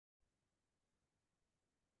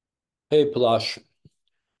Hey, Palash,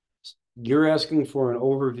 you're asking for an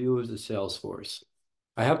overview of the salesforce.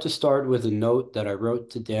 I have to start with a note that I wrote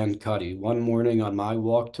to Dan Cuddy. One morning on my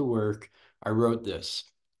walk to work, I wrote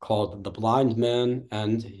this called The Blind Man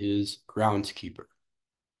and His Groundskeeper.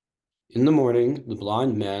 In the morning, the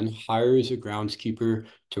blind man hires a groundskeeper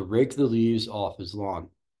to rake the leaves off his lawn.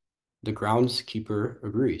 The groundskeeper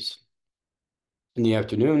agrees. In the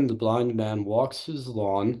afternoon, the blind man walks his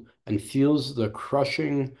lawn and feels the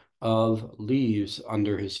crushing of leaves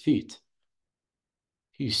under his feet.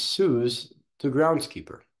 He sues the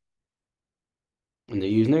groundskeeper. In the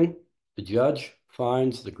evening, the judge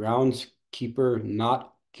finds the groundskeeper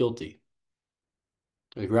not guilty.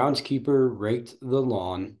 The groundskeeper raked the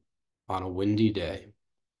lawn on a windy day.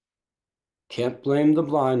 Can't blame the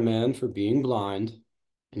blind man for being blind,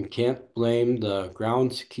 and can't blame the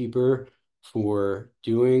groundskeeper for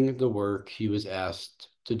doing the work he was asked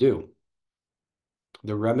to do.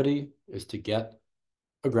 The remedy is to get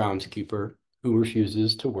a groundskeeper who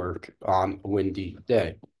refuses to work on a windy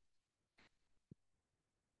day.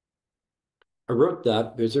 I wrote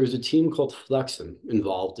that because there's a team called Flexen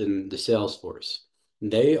involved in the Salesforce.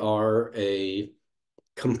 They are a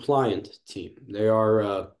compliant team. They are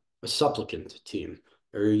a supplicant team.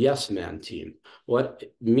 They're a yes man team. What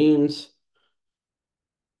it means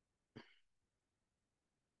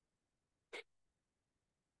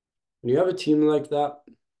when you have a team like that,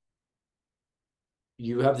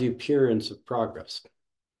 you have the appearance of progress.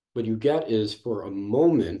 What you get is for a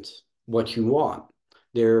moment what you want.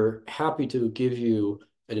 They're happy to give you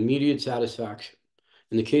an immediate satisfaction.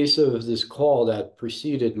 In the case of this call that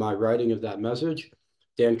preceded my writing of that message,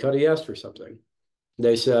 Dan Cuddy asked for something.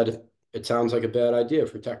 They said, it sounds like a bad idea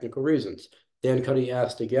for technical reasons. Dan Cuddy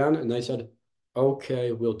asked again, and they said,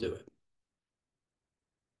 okay, we'll do it.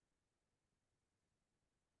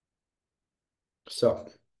 So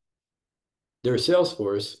their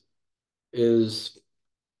Salesforce is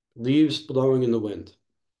leaves blowing in the wind.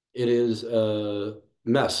 It is a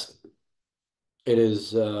mess. It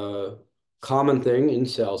is a common thing in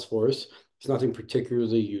Salesforce. It's nothing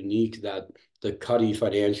particularly unique that the Cuddy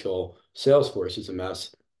financial Salesforce is a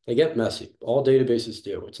mess. They get messy. All databases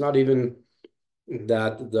do. It's not even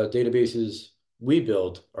that the databases we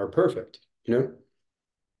build are perfect, you know?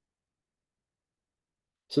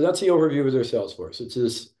 So that's the overview of their Salesforce. It's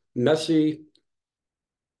this messy,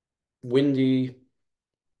 windy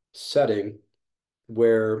setting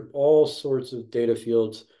where all sorts of data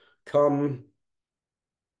fields come.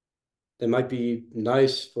 They might be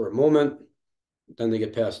nice for a moment, then they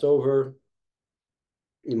get passed over.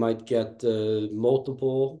 You might get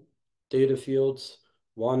multiple data fields,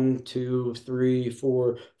 one, two, three,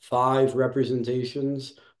 four, five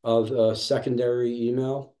representations of a secondary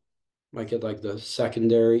email. Might get like the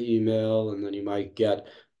secondary email, and then you might get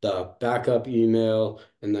the backup email,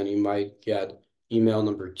 and then you might get email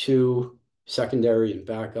number two, secondary and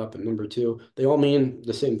backup, and number two. They all mean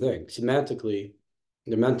the same thing. Semantically,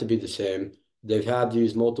 they're meant to be the same. They've had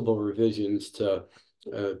these multiple revisions to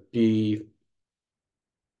be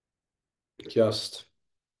just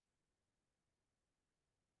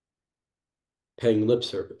paying lip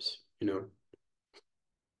service, you know?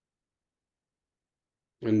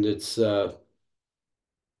 And it's, of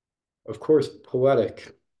course,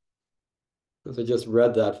 poetic. As I just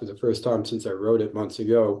read that for the first time since I wrote it months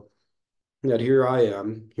ago, that here I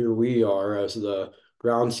am, here we are as the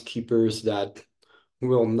groundskeepers that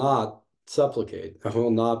will not supplicate, that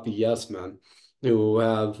will not be yes men, who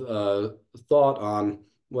have thought on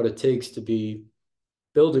what it takes to be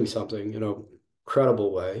building something in a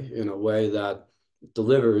credible way, in a way that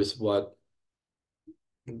delivers what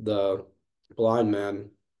the blind man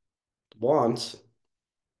wants.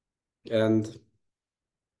 And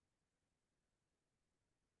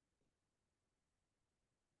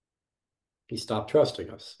he stopped trusting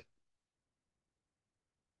us.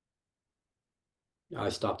 I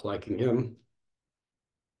stopped liking him.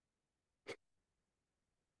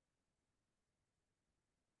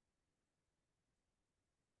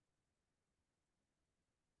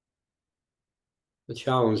 The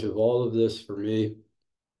challenge of all of this for me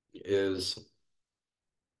is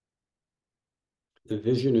the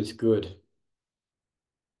vision is good.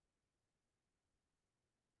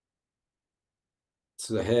 It's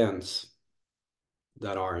the hands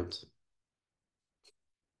that aren't.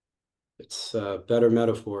 It's a better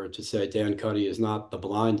metaphor to say Dan Cuddy is not the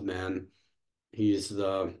blind man. He's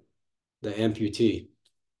the amputee.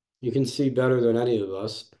 You can see better than any of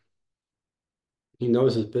us. He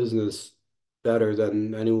knows his business better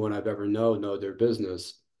than anyone I've ever known know their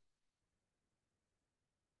business.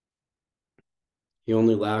 He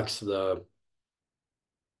only lacks the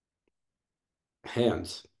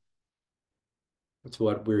hands. That's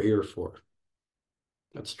what we're here for.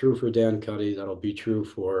 That's true for Dan Cuddy. That'll be true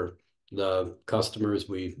for the customers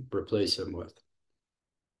we replace him with.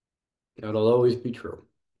 That'll always be true.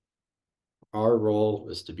 Our role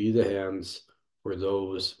is to be the hands for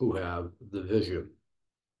those who have the vision.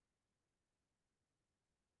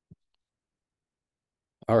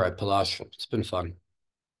 All right, Palash, it's been fun.